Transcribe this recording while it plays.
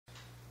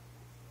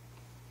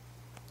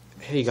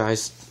Hey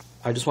guys,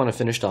 I just want to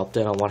finish the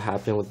update on what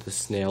happened with the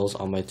snails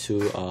on my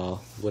two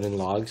wooden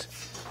logs.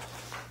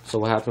 So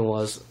what happened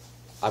was,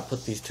 I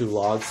put these two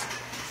logs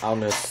out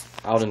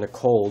in the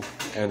cold,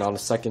 and on the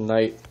second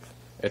night,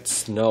 it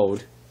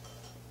snowed.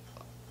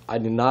 I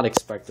did not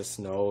expect the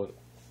snow,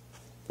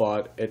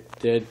 but it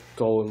did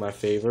go in my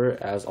favor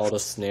as all the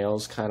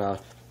snails kind of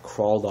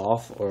crawled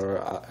off, or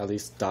at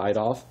least died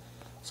off.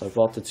 So I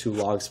brought the two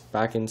logs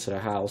back into the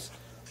house,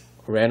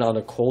 ran out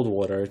of cold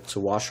water to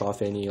wash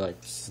off any like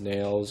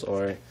snails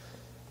or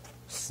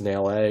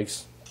snail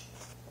eggs,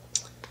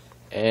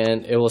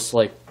 and it was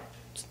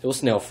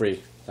snail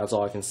free. That's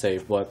all I can say.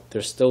 But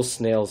there's still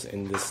snails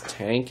in this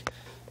tank,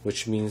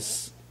 which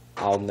means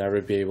I'll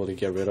never be able to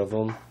get rid of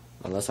them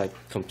unless I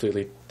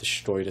completely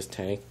destroy this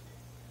tank,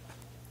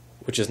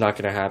 which is not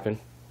gonna happen.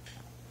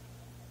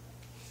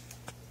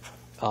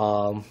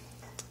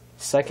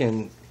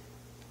 Second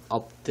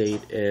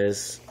update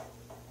is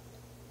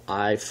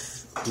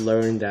I've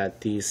learned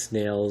that these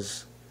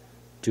snails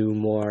do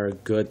more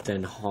good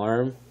than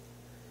harm,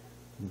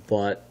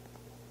 but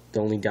the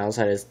only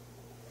downside is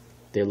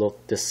they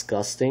look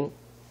disgusting,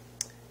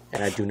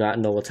 and I do not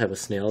know what type of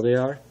snail they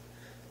are.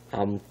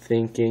 I'm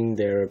thinking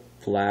they're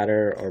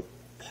bladder or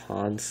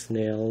pond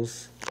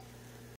snails.